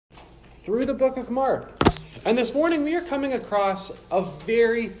through the book of Mark. And this morning we are coming across a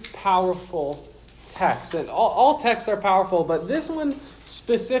very powerful text. And all texts are powerful, but this one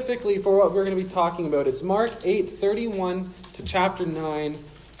specifically for what we're going to be talking about, it's Mark 8:31 to chapter 9,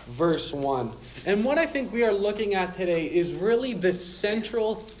 verse 1. And what I think we are looking at today is really the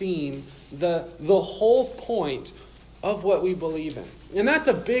central theme, the whole point of what we believe in. And that's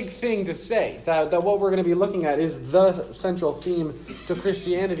a big thing to say, that what we're going to be looking at is the central theme to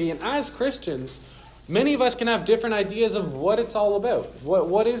Christianity. And as Christians, many of us can have different ideas of what it's all about.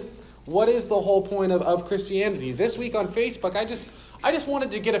 What is the whole point of Christianity? This week on Facebook, I just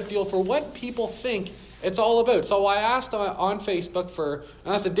wanted to get a feel for what people think it's all about. So I asked on Facebook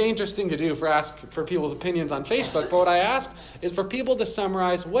and that's a dangerous thing to do, ask for people's opinions on Facebook, but what I asked is for people to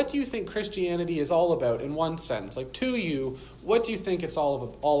summarize, what do you think Christianity is all about in one sentence? Like, to you, what do you think it's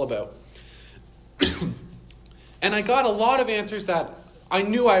all about? And I got a lot of answers that I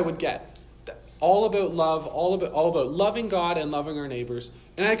knew I would get. All about love, all about loving God and loving our neighbors.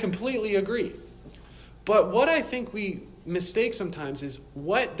 And I completely agree. But what I think we mistake sometimes is,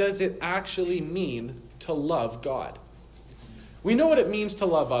 what does it actually mean to love God? We know what it means to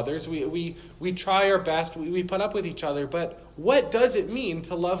love others. We try our best. We put up with each other. But what does it mean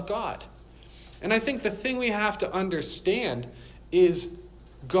to love God? And I think the thing we have to understand is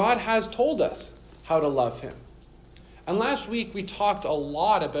God has told us how to love him. And last week we talked a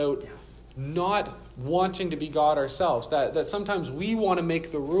lot about not wanting to be God ourselves. That sometimes we want to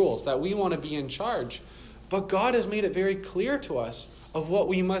make the rules, that we want to be in charge. But God has made it very clear to us of what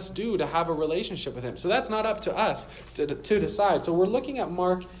we must do to have a relationship with him. So that's not up to us to decide. So we're looking at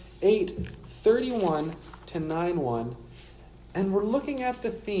Mark 8:31 to 9:1, and we're looking at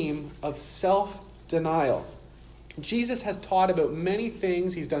the theme of self-denial. Jesus has taught about many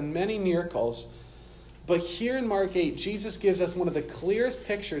things. He's done many miracles. But here in Mark 8, Jesus gives us one of the clearest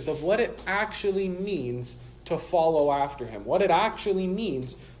pictures of what it actually means to follow after him, what it actually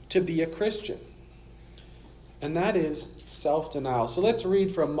means to be a Christian. And that is self-denial. So let's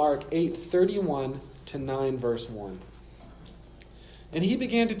read from Mark 8:31 to 9, verse 1. And he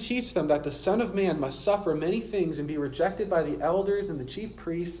began to teach them that the Son of Man must suffer many things and be rejected by the elders and the chief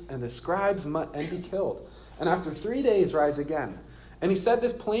priests and the scribes and be killed, and after 3 days rise again. And he said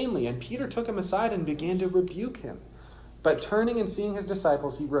this plainly, and Peter took him aside and began to rebuke him. But turning and seeing his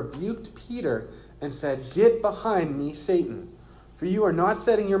disciples, he rebuked Peter and said, "Get behind me, Satan. For you are not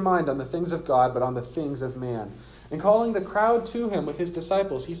setting your mind on the things of God, but on the things of man." And calling the crowd to him with his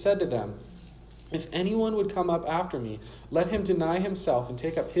disciples, he said to them, "If anyone would come up after me, let him deny himself and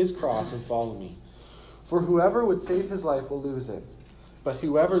take up his cross and follow me. For whoever would save his life will lose it. But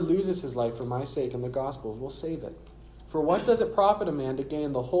whoever loses his life for my sake and the gospel will save it. For what does it profit a man to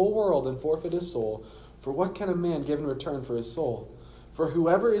gain the whole world and forfeit his soul? For what can a man give in return for his soul? For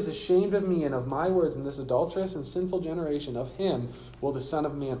whoever is ashamed of me and of my words in this adulterous and sinful generation, of him will the Son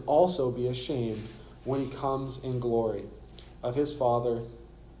of Man also be ashamed when he comes in glory of his Father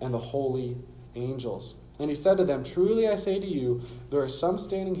and the holy angels." And he said to them, "Truly I say to you, there are some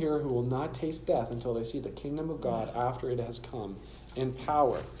standing here who will not taste death until they see the kingdom of God after it has come in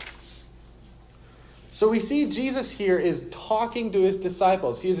power." So we see Jesus here is talking to his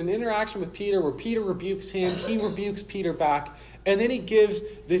disciples. He has an interaction with Peter where Peter rebukes him, he rebukes Peter back, and then he gives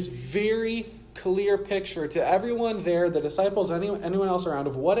this very clear picture to everyone there, the disciples, anyone else around,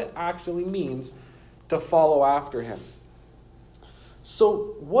 of what it actually means to follow after him.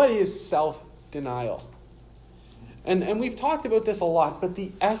 So what is self-denial? And we've talked about this a lot, but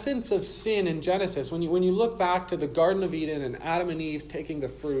the essence of sin in Genesis, when you look back to the Garden of Eden and Adam and Eve taking the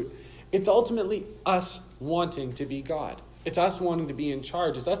fruit, it's ultimately us wanting to be God. It's us wanting to be in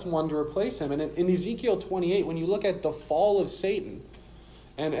charge. It's us wanting to replace him. And in Ezekiel 28, when you look at the fall of Satan,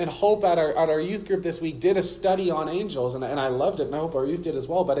 and Hope at our youth group this week did a study on angels, and I loved it, and I hope our youth did as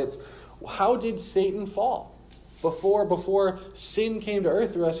well, but it's, how did Satan fall? Before sin came to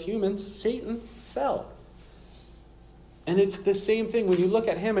earth through us humans, Satan fell. And it's the same thing when you look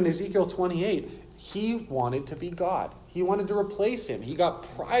at him in Ezekiel 28. He wanted to be God. He wanted to replace him. He got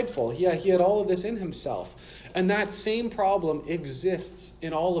prideful. He had all of this in himself. And that same problem exists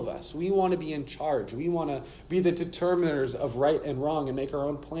in all of us. We want to be in charge. We want to be the determiners of right and wrong and make our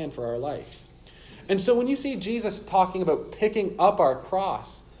own plan for our life. And so when you see Jesus talking about picking up our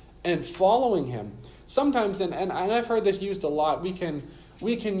cross and following him, sometimes, and I've heard this used a lot, we can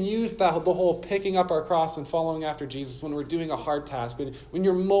use the whole picking up our cross and following after Jesus when we're doing a hard task. When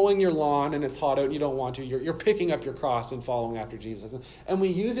you're mowing your lawn and it's hot out and you don't want to, you're picking up your cross and following after Jesus. And we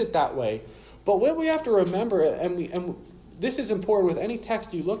use it that way. But what we have to remember, and this is important with any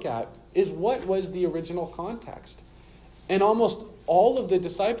text you look at, is what was the original context. And almost all of the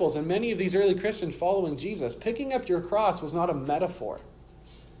disciples and many of these early Christians following Jesus, picking up your cross was not a metaphor.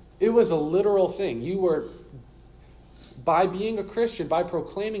 It was a literal thing. You were, by being a Christian, by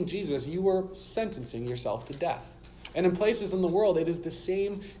proclaiming Jesus, you were sentencing yourself to death. And in places in the world, it is the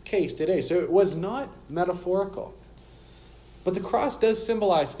same case today. So it was not metaphorical. But the cross does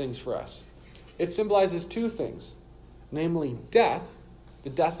symbolize things for us. It symbolizes two things, namely death, the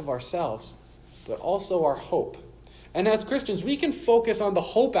death of ourselves, but also our hope. And as Christians, we can focus on the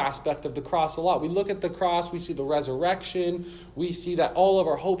hope aspect of the cross a lot. We look at the cross, we see the resurrection, we see that all of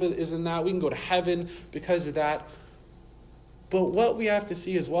our hope is in that. We can go to heaven because of that. But what we have to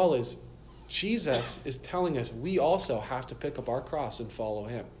see as well is Jesus is telling us we also have to pick up our cross and follow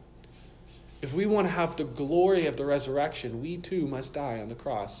him. If we want to have the glory of the resurrection, we too must die on the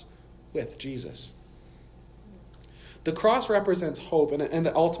cross with Jesus. The cross represents hope and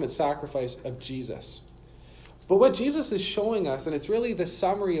the ultimate sacrifice of Jesus. But what Jesus is showing us, and it's really the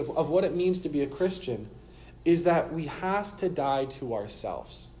summary of what it means to be a Christian, is that we have to die to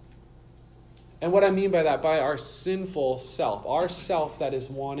ourselves. And what I mean by that, by our sinful self, our self that is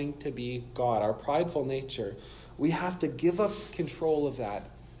wanting to be God, our prideful nature, we have to give up control of that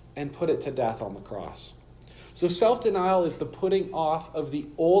and put it to death on the cross. So self-denial is the putting off of the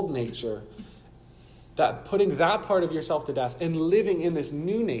old nature, that putting that part of yourself to death and living in this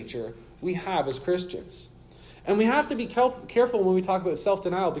new nature we have as Christians. And we have to be careful when we talk about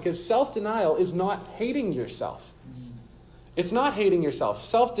self-denial, because self-denial is not hating yourself. It's not hating yourself.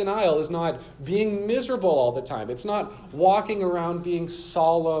 Self-denial is not being miserable all the time. It's not walking around being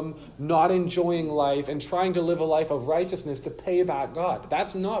solemn, not enjoying life, and trying to live a life of righteousness to pay back God.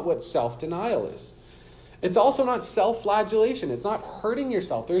 That's not what self-denial is. It's also not self-flagellation. It's not hurting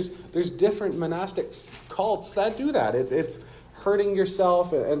yourself. There's different monastic cults that do that. It's hurting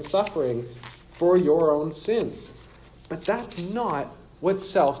yourself and suffering for your own sins. But that's not what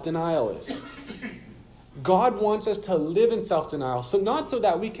self-denial is. God wants us to live in self-denial. So not so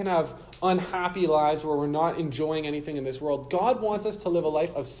that we can have unhappy lives where we're not enjoying anything in this world. God wants us to live a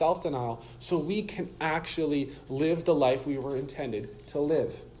life of self-denial so we can actually live the life we were intended to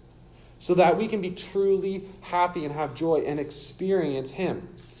live. So that we can be truly happy and have joy and experience him.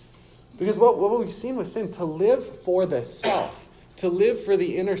 Because what we've seen with sin, to live for the self, to live for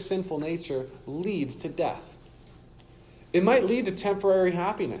the inner sinful nature, leads to death. It might lead to temporary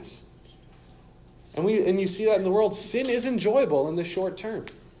happiness. And you see that in the world. Sin is enjoyable in the short term.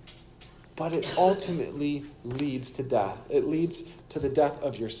 But it ultimately leads to death. It leads to the death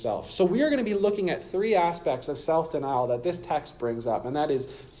of yourself. So we are going to be looking at three aspects of self-denial that this text brings up. And that is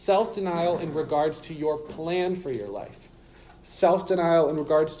self-denial in regards to your plan for your life. Self-denial in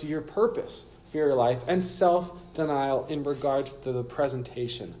regards to your purpose for your life. And self-denial in regards to the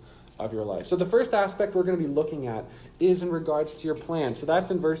presentation of your life. So the first aspect we're going to be looking at is in regards to your plan. So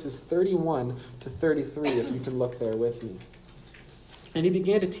that's in verses 31 to 33, if you can look there with me. And he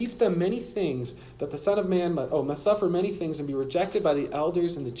began to teach them many things, that the Son of Man must suffer many things and be rejected by the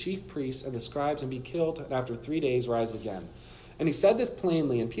elders and the chief priests and the scribes and be killed, and after 3 days rise again. And he said this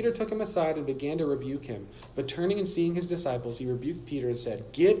plainly, and Peter took him aside and began to rebuke him. But turning and seeing his disciples, he rebuked Peter and said,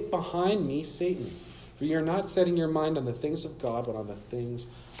 "Get behind me, Satan, for you are not setting your mind on the things of God, but on the things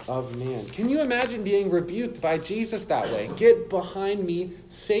of man." Can you imagine being rebuked by Jesus that way? Get behind me,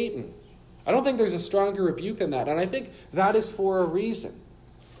 Satan. I don't think there's a stronger rebuke than that. And I think that is for a reason.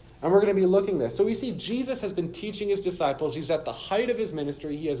 And we're going to be looking at this. So we see Jesus has been teaching his disciples. He's at the height of his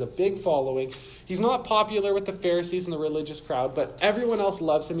ministry. He has a big following. He's not popular with the Pharisees and the religious crowd, but everyone else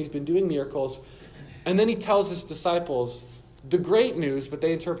loves him. He's been doing miracles. And then he tells his disciples the great news, but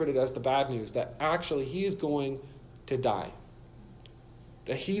they interpret it as the bad news, that actually he is going to die.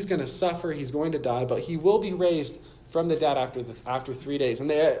 That he's going to suffer, he's going to die, but he will be raised from the dead after 3 days. And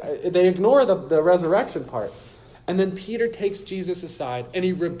they ignore the resurrection part. And then Peter takes Jesus aside and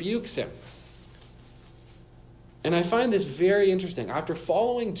he rebukes him. And I find this very interesting. After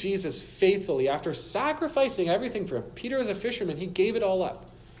following Jesus faithfully, after sacrificing everything for him, Peter as a fisherman, he gave it all up.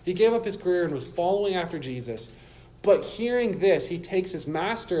 He gave up his career and was following after Jesus. But hearing this, he takes his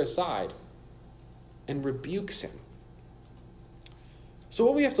master aside and rebukes him. So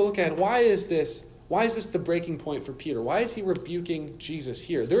what we have to look at, why is this the breaking point for Peter? Why is he rebuking Jesus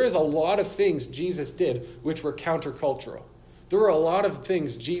here? There is a lot of things Jesus did which were countercultural. There were a lot of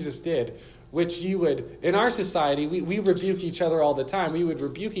things Jesus did which you would, in our society, we rebuke each other all the time. We would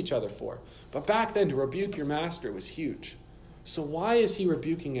rebuke each other for. But back then, to rebuke your master was huge. So why is he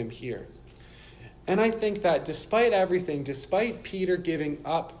rebuking him here? And I think that despite everything, despite Peter giving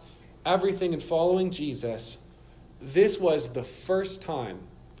up everything and following Jesus, this was the first time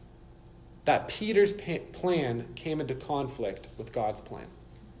that Peter's plan came into conflict with God's plan.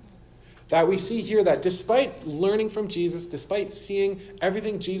 That we see here that despite learning from Jesus, despite seeing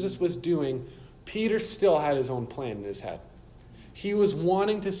everything Jesus was doing, Peter still had his own plan in his head. He was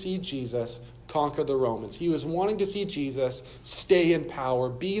wanting to see Jesus conquer the Romans. He was wanting to see Jesus stay in power,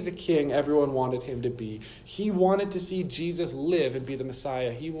 be the king everyone wanted him to be. He wanted to see Jesus live and be the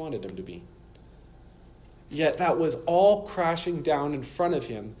Messiah he wanted him to be. Yet that was all crashing down in front of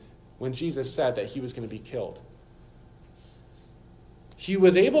him when Jesus said that he was going to be killed. He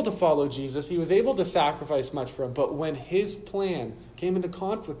was able to follow Jesus. He was able to sacrifice much for him. But when his plan came into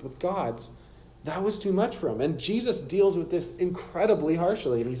conflict with God's, that was too much for him. And Jesus deals with this incredibly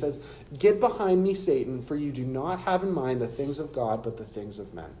harshly. And he says, "Get behind me, Satan, for you do not have in mind the things of God, but the things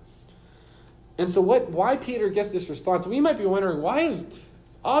of men." And so why Peter gets this response? We might be wondering,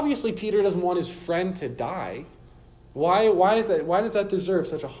 obviously Peter doesn't want his friend to die. Why does that deserve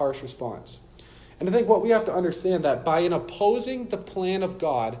such a harsh response? And I think what we have to understand that by opposing the plan of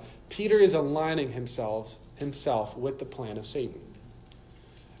God, Peter is aligning himself with the plan of Satan.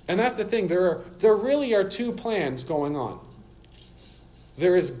 And that's the thing. There really are two plans going on.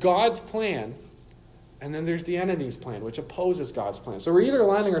 There is God's plan, and then there's the enemy's plan, which opposes God's plan. So we're either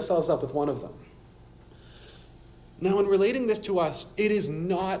lining ourselves up with one of them. Now, in relating this to us, it is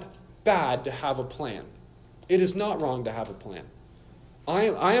not bad to have a plan. It is not wrong to have a plan.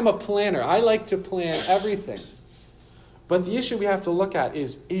 I am a planner. I like to plan everything. But the issue we have to look at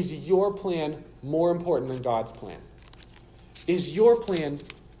is your plan more important than God's plan? Is your plan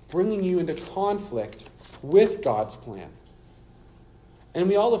bringing you into conflict with God's plan? And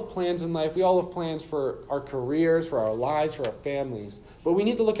we all have plans in life. We all have plans for our careers, for our lives, for our families. But we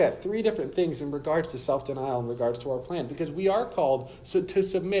need to look at three different things in regards to self-denial, in regards to our plan. Because we are called to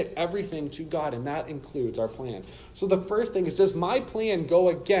submit everything to God, and that includes our plan. So the first thing is, does my plan go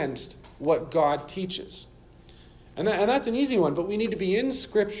against what God teaches? And that's an easy one, but we need to be in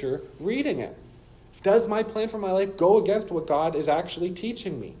Scripture reading it. Does my plan for my life go against what God is actually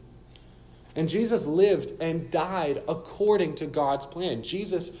teaching me? And Jesus lived and died according to God's plan.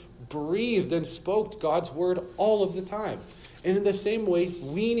 Jesus breathed and spoke God's word all of the time. And in the same way,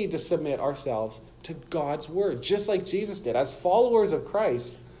 we need to submit ourselves to God's word, just like Jesus did. As followers of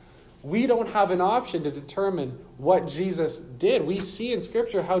Christ, we don't have an option to determine what Jesus did. We see in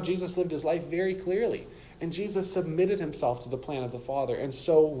Scripture how Jesus lived his life very clearly. And Jesus submitted himself to the plan of the Father, and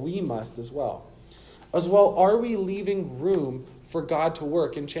so we must as well. As well, are we leaving room for God to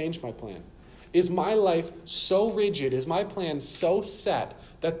work and change my plan? Is my life so rigid, is my plan so set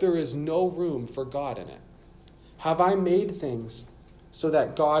that there is no room for God in it? Have I made things so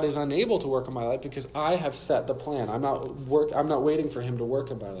that God is unable to work in my life because I have set the plan? I'm not waiting for him to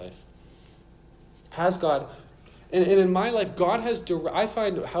work in my life. Has God, and in my life, I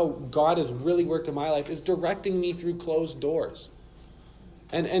find how God has really worked in my life is directing me through closed doors.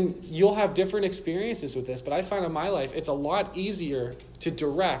 And you'll have different experiences with this, but I find in my life it's a lot easier to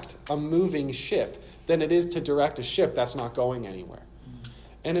direct a moving ship than it is to direct a ship that's not going anywhere.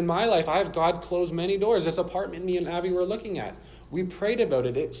 And in my life, God closed many doors. This apartment me and Abby were looking at, we prayed about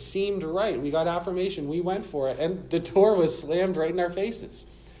it. It seemed right. We got affirmation. We went for it. And the door was slammed right in our faces.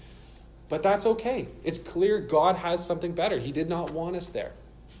 But that's okay. It's clear God has something better. He did not want us there.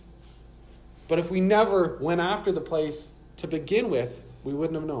 But if we never went after the place to begin with, we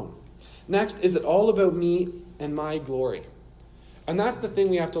wouldn't have known. Next, is it all about me and my glory? And that's the thing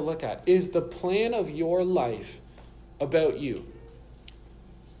we have to look at. Is the plan of your life about you?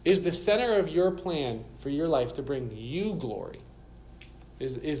 Is the center of your plan for your life to bring you glory?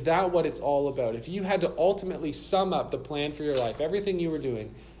 Is that what it's all about? If you had to ultimately sum up the plan for your life, everything you were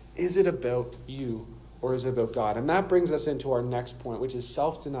doing, is it about you or is it about God? And that brings us into our next point, which is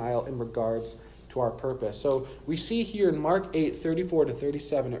self-denial in regards to our purpose. So we see here in Mark 8, 34 to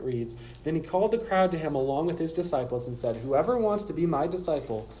 37, it reads, "Then he called the crowd to him along with his disciples and said, 'Whoever wants to be my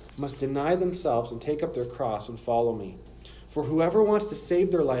disciple must deny themselves and take up their cross and follow me. For whoever wants to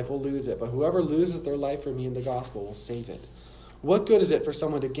save their life will lose it, but whoever loses their life for me and the gospel will save it. What good is it for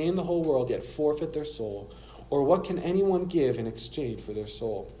someone to gain the whole world yet forfeit their soul? Or what can anyone give in exchange for their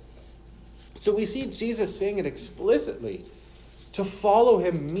soul?'" So we see Jesus saying it explicitly. To follow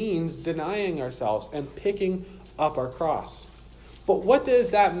him means denying ourselves and picking up our cross. But what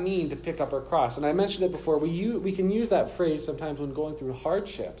does that mean, to pick up our cross? And I mentioned it before. We can use that phrase sometimes when going through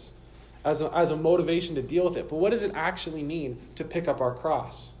hardships as a motivation to deal with it. But what does it actually mean to pick up our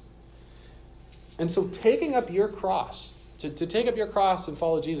cross? And so taking up your cross, to take up your cross and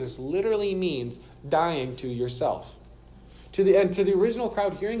follow Jesus literally means dying to yourself. To the original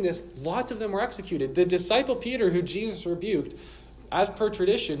crowd hearing this, lots of them were executed. The disciple Peter, who Jesus rebuked, as per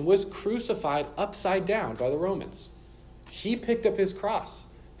tradition, was crucified upside down by the Romans. He picked up his cross.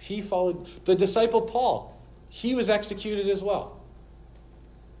 He followed the disciple Paul. He was executed as well.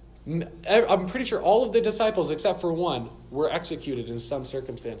 I'm pretty sure all of the disciples, except for one, were executed in some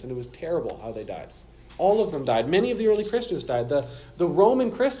circumstance, and it was terrible how they died. All of them died. Many of the early Christians died. The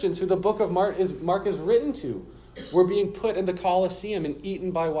Roman Christians, who the book of Mark is written to, were being put in the Colosseum and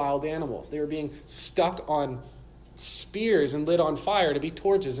eaten by wild animals. They were being stuck on spears and lit on fire to be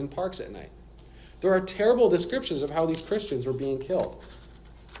torches in parks at night. There are terrible descriptions of how these Christians were being killed.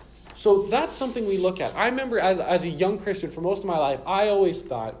 So that's something we look at. I remember as a young Christian for most of my life, I always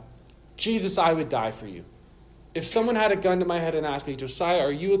thought, Jesus, I would die for you. If someone had a gun to my head and asked me, Josiah,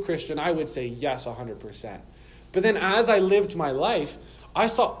 are you a Christian? I would say yes, 100%. But then as I lived my life, I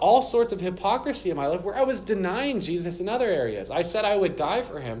saw all sorts of hypocrisy in my life where I was denying Jesus in other areas. I said I would die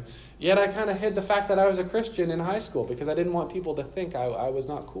for him, yet I kind of hid the fact that I was a Christian in high school because I didn't want people to think I was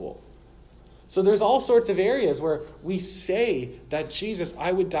not cool. So there's all sorts of areas where we say that Jesus,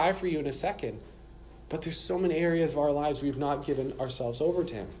 I would die for you in a second. But there's so many areas of our lives we've not given ourselves over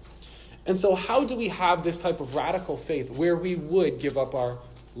to him. And so how do we have this type of radical faith where we would give up our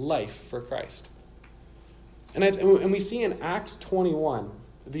life for Christ? And we see in Acts 21,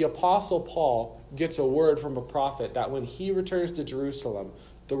 the Apostle Paul gets a word from a prophet that when he returns to Jerusalem,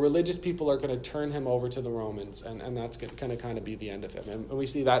 the religious people are going to turn him over to the Romans, and that's going to kind of be the end of him. And we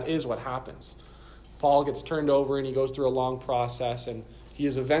see that is what happens. Paul gets turned over, and he goes through a long process, and he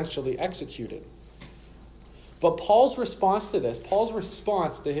is eventually executed. But Paul's response to this, Paul's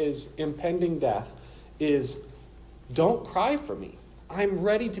response to his impending death is, don't cry for me. I'm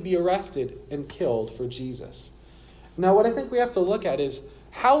ready to be arrested and killed for Jesus. Now, what I think we have to look at is,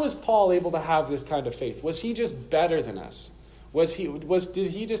 how was Paul able to have this kind of faith? Was he just better than us? Did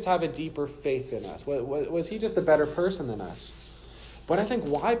he just have a deeper faith than us? Was he just a better person than us? But I think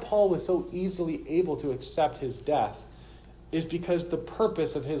why Paul was so easily able to accept his death is because the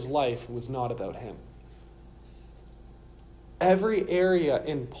purpose of his life was not about him. Every area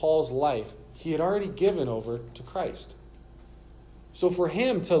in Paul's life, he had already given over to Christ. So for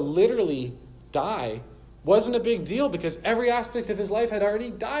him to literally die wasn't a big deal because every aspect of his life had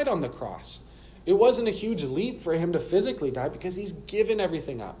already died on the cross. It wasn't a huge leap for him to physically die because he's given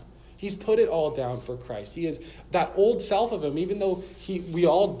everything up. He's put it all down for Christ. He is that old self of him, even though we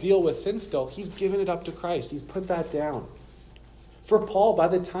all deal with sin still, he's given it up to Christ. He's put that down. For Paul, by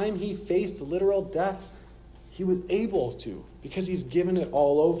the time he faced literal death, he was able to because he's given it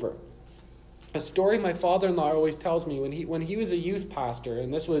all over. A story my father-in-law always tells me, when he was a youth pastor,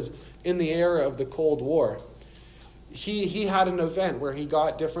 and this was in the era of the Cold War, he had an event where he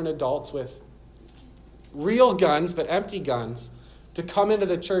got different adults with real guns, but empty guns, to come into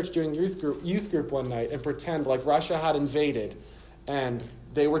the church during youth group one night and pretend like Russia had invaded and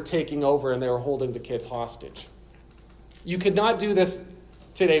they were taking over and they were holding the kids hostage. You could not do this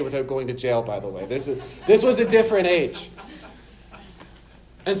today without going to jail, by the way. This was a different age.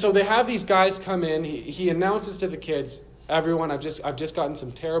 And so they have these guys come in. He announces to the kids, everyone, I've just gotten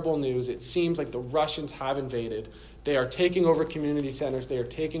some terrible news. It seems like the Russians have invaded. They are taking over community centers. They are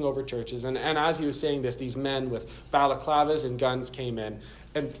taking over churches. And as he was saying this, these men with balaclavas and guns came in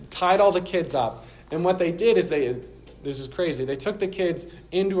and tied all the kids up. And what they did is this is crazy, they took the kids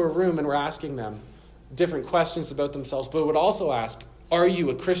into a room and were asking them different questions about themselves, but would also ask, are you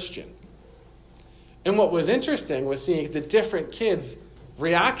a Christian? And what was interesting was seeing the different kids'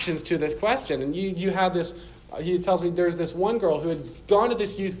 reactions to this question. And you had this, he tells me there's this one girl who had gone to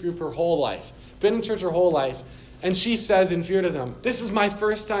this youth group her whole life, been in church her whole life, and she says in fear to them, this is my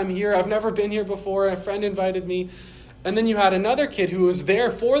first time here, I've never been here before, a friend invited me. And then you had another kid who was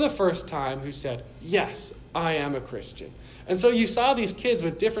there for the first time who said, yes, I am a Christian. And so you saw these kids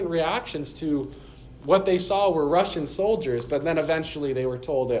with different reactions to what they saw were Russian soldiers, but then eventually they were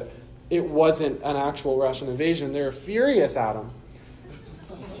told that it wasn't an actual Russian invasion. They were furious at them.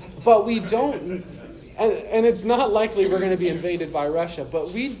 But we don't, and it's not likely we're going to be invaded by Russia,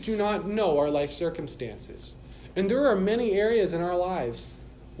 but we do not know our life circumstances. And there are many areas in our lives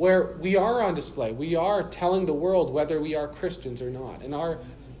where we are on display. We are telling the world whether we are Christians or not. And our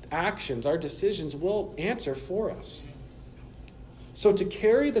actions, our decisions will answer for us. So to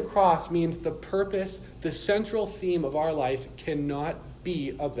carry the cross means the purpose, the central theme of our life cannot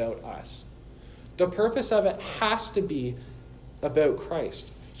be about us. The purpose of it has to be about Christ.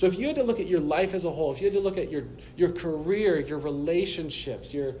 So if you had to look at your life as a whole, if you had to look at your career, your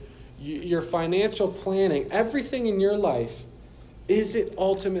relationships, your financial planning, everything in your life, is it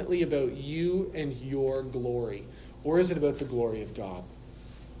ultimately about you and your glory? Or is it about the glory of God?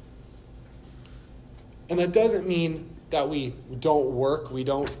 And that doesn't mean that we don't work, we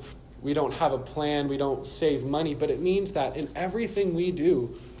don't have a plan, we don't save money, but it means that in everything we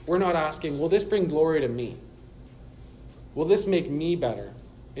do, we're not asking, will this bring glory to me? Will this make me better?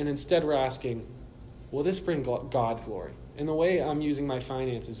 And instead we're asking, will this bring God glory? And the way I'm using my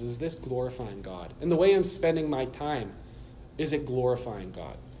finances, is this glorifying God? And the way I'm spending my time, is it glorifying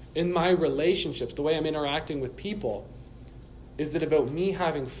God? In my relationships, the way I'm interacting with people, is it about me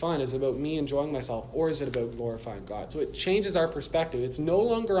having fun? Is it about me enjoying myself? Or is it about glorifying God? So it changes our perspective. It's no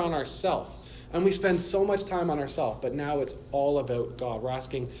longer on ourselves. And we spend so much time on ourselves, but now it's all about God. We're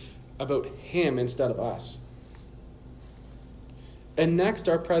asking about Him instead of us. And next,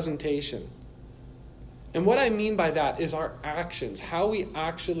 our presentation. And what I mean by that is our actions, how we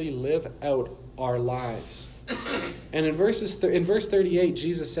actually live out our lives. And in verse 38,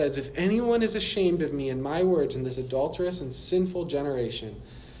 Jesus says, if anyone is ashamed of me and my words in this adulterous and sinful generation,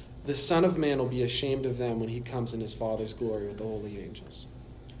 the Son of Man will be ashamed of them when he comes in his Father's glory with the holy angels.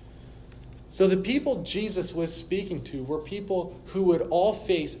 So the people Jesus was speaking to were people who would all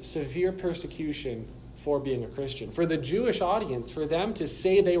face severe persecution for being a Christian. For the Jewish audience, for them to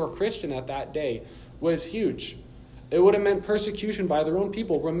say they were Christian at that day was huge. It would have meant persecution by their own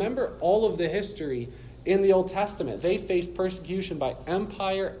people. Remember all of the history in the Old Testament. They faced persecution by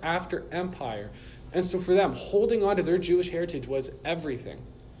empire after empire. And so for them, holding on to their Jewish heritage was everything.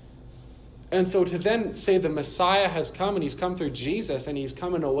 And so to then say the Messiah has come and he's come through Jesus and he's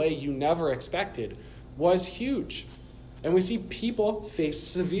come in a way you never expected was huge. And we see people face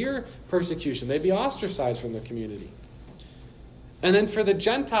severe persecution. They'd be ostracized from the community. And then for the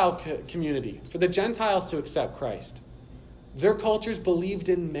Gentile community, for the Gentiles to accept Christ, their cultures believed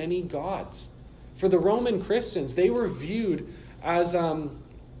in many gods. For the Roman Christians, they were viewed as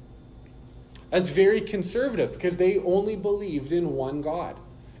very conservative because they only believed in one God.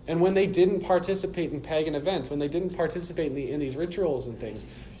 And when they didn't participate in pagan events, when they didn't participate in these rituals and things,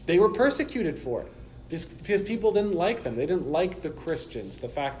 they were persecuted for it. Because people didn't like them. They didn't like the Christians, the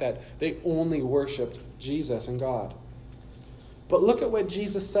fact that they only worshipped Jesus and God. But look at what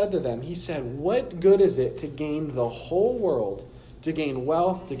Jesus said to them. He said, what good is it to gain the whole world, to gain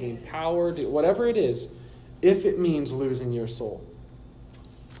wealth, to gain power, whatever it is, if it means losing your soul?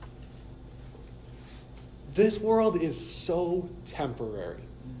 This world is so temporary.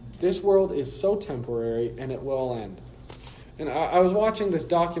 This world is so temporary, and it will end. And I was watching this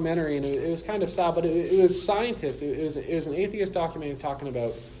documentary, and it was kind of sad, but it was scientists. It was an atheist documentary talking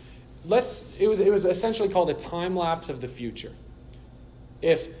about, it was essentially called a time lapse of the future.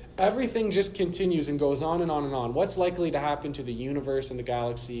 If everything just continues and goes on and on and on, what's likely to happen to the universe and the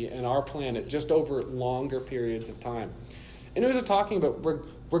galaxy and our planet just over longer periods of time? And it was talking about,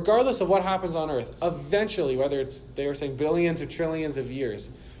 regardless of what happens on Earth, eventually, whether it's, they were saying billions or trillions of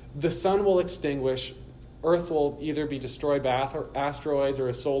years, the sun will extinguish, Earth will either be destroyed by asteroids or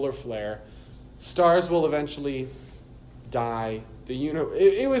a solar flare, stars will eventually die,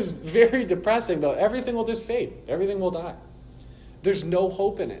 it was very depressing though. Everything will just fade, everything will die. There's no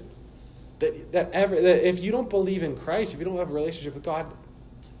hope in it. That if you don't believe in Christ, if you don't have a relationship with God,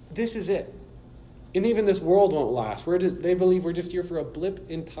 this is it. And even this world won't last. They believe we're just here for a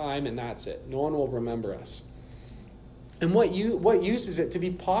blip in time and that's it. No one will remember us. And what use is it to be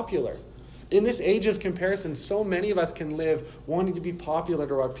popular? In this age of comparison, so many of us can live wanting to be popular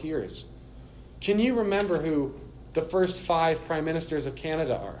to our peers. Can you remember who the first 5 prime ministers of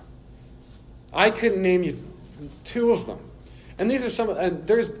Canada are? I couldn't name you 2 of them. And these are and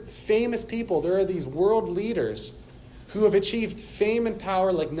there's famous people. There are these world leaders who have achieved fame and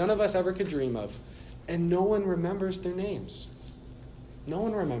power like none of us ever could dream of. And no one remembers their names. No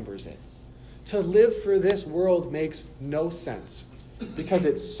one remembers it. To live for this world makes no sense because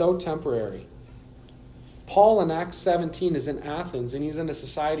it's so temporary. Paul in Acts 17 is in Athens, and he's in a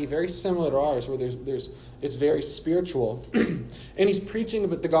society very similar to ours where it's very spiritual. And he's preaching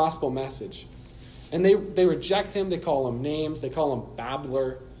about the gospel message. And they reject him, they call him names, they call him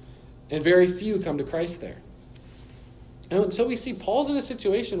babbler, and very few come to Christ there. And so we see Paul's in a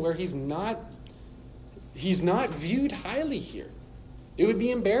situation where he's not viewed highly here. It would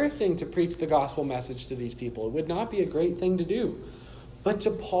be embarrassing to preach the gospel message to these people. It would not be a great thing to do. But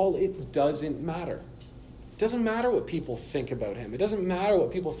to Paul, it doesn't matter. It doesn't matter what people think about him. It doesn't matter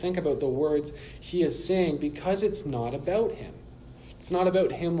what people think about the words he is saying because it's not about him. It's not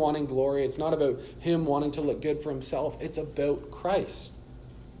about him wanting glory. It's not about him wanting to look good for himself. It's about Christ.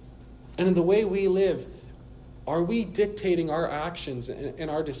 And in the way we live, are we dictating our actions and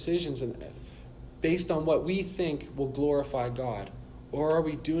our decisions based on what we think will glorify God? Or are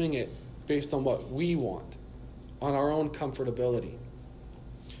we doing it based on what we want, on our own comfortability?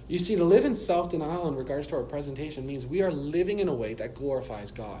 You see, to live in self-denial in regards to our presentation means we are living in a way that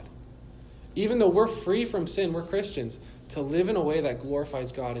glorifies God. Even though we're free from sin, we're Christians, to live in a way that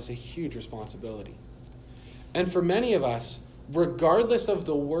glorifies God is a huge responsibility. And for many of us, regardless of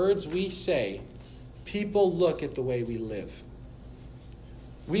the words we say, people look at the way we live.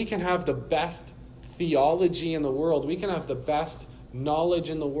 We can have the best theology in the world. We can have the best knowledge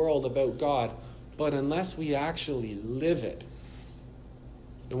in the world about God. But unless we actually live it,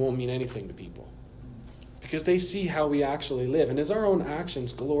 it won't mean anything to people. Because they see how we actually live. And is our own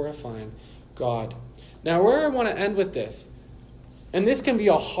actions glorifying God? Now, where I want to end with this, and this can be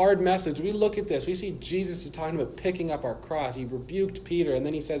a hard message. We look at this. We see Jesus is talking about picking up our cross. He rebuked Peter, and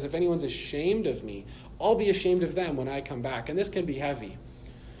then he says, if anyone's ashamed of me, I'll be ashamed of them when I come back. And this can be heavy.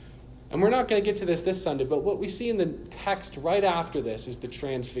 And we're not going to get to this Sunday, but what we see in the text right after this is the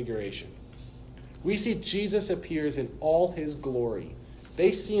transfiguration. We see Jesus appears in all his glory.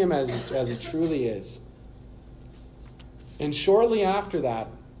 They see him as he truly is. And shortly after that,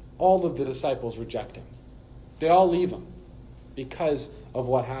 all of the disciples reject him. They all leave him because of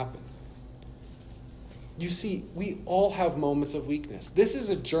what happened. You see, we all have moments of weakness. This is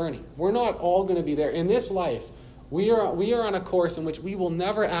a journey. We're not all going to be there. In this life, we are on a course in which we will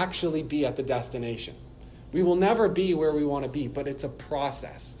never actually be at the destination. We will never be where we want to be, but it's a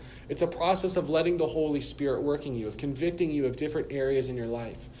process. It's a process of letting the Holy Spirit work in you, of convicting you of different areas in your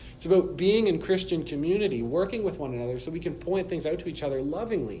life. It's about being in Christian community, working with one another so we can point things out to each other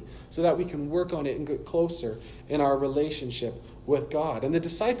lovingly so that we can work on it and get closer in our relationship with God. And the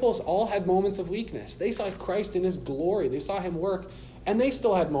disciples all had moments of weakness. They saw Christ in his glory. They saw him work, and they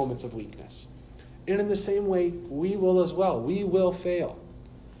still had moments of weakness. And in the same way, we will as well. We will fail.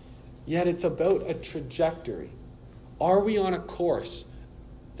 Yet it's about a trajectory. Are we on a course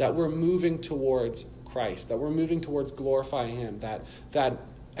that we're moving towards Christ, that we're moving towards glorifying him, that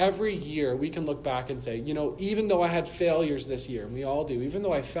every year we can look back and say, even though I had failures this year, and we all do, even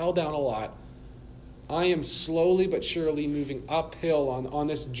though I fell down a lot, I am slowly but surely moving uphill on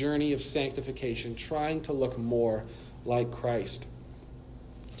this journey of sanctification, trying to look more like Christ.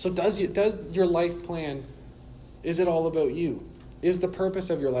 So does your life plan, is it all about you? Is the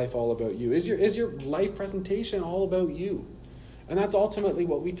purpose of your life all about you? Is your life presentation all about you? And that's ultimately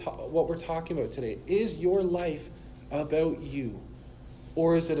what we're talking about today. Is your life about you,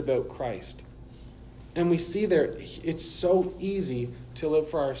 or is it about Christ? And we see there, it's so easy to live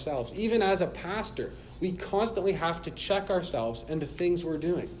for ourselves. Even as a pastor, we constantly have to check ourselves and the things we're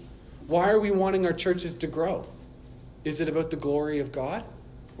doing. Why are we wanting our churches to grow? Is it about the glory of God,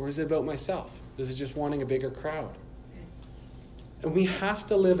 or is it about myself? Is it just wanting a bigger crowd? And we have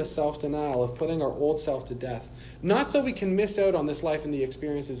to live a self-denial of putting our old self to death. Not so we can miss out on this life and the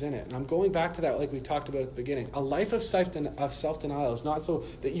experiences in it. And I'm going back to that like we talked about at the beginning. A life of self-denial is not so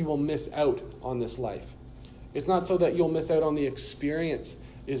that you will miss out on this life. It's not so that you'll miss out on the experience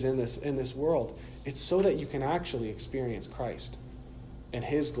is in this world. It's so that you can actually experience Christ and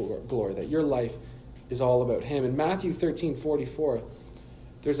his glory, that your life is all about him. In Matthew 13:44,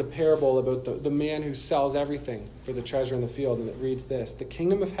 there's a parable about the man who sells everything for the treasure in the field, and it reads this: the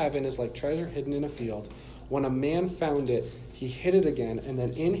kingdom of heaven is like treasure hidden in a field. When a man found it, he hid it again, and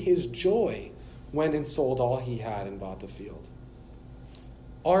then in his joy went and sold all he had and bought the field.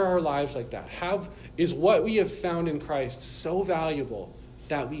 Are our lives like that? Is what we have found in Christ so valuable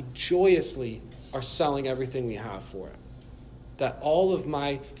that we joyously are selling everything we have for it? That all of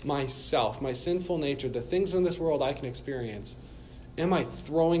myself, my sinful nature, the things in this world I can experience, am I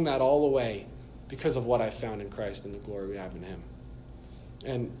throwing that all away because of what I found in Christ and the glory we have in him?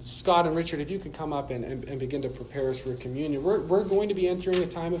 And Scott and Richard, if you could come up and begin to prepare us for communion. We're going to be entering a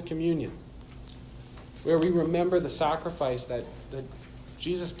time of communion where we remember the sacrifice that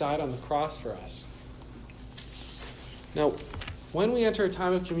Jesus died on the cross for us. Now, when we enter a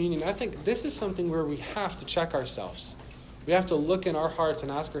time of communion, I think this is something where we have to check ourselves. We have to look in our hearts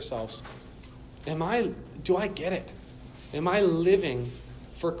and ask ourselves, do I get it? Am I living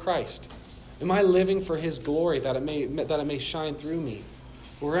for Christ? Am I living for his glory that it may shine through me?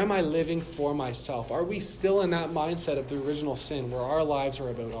 Or am I living for myself? Are we still in that mindset of the original sin where our lives are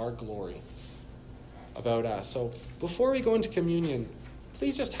about our glory, about us? So before we go into communion,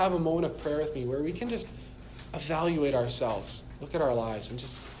 please just have a moment of prayer with me where we can just evaluate ourselves, look at our lives, and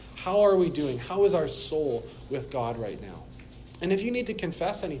just how are we doing? How is our soul with God right now? And if you need to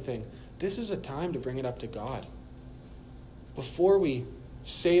confess anything, this is a time to bring it up to God. Before we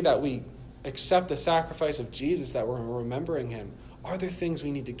say that we accept the sacrifice of Jesus, that we're remembering him, are there things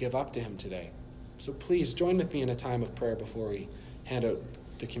we need to give up to him today? So please join with me in a time of prayer before we hand out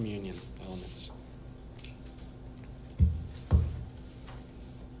the communion elements.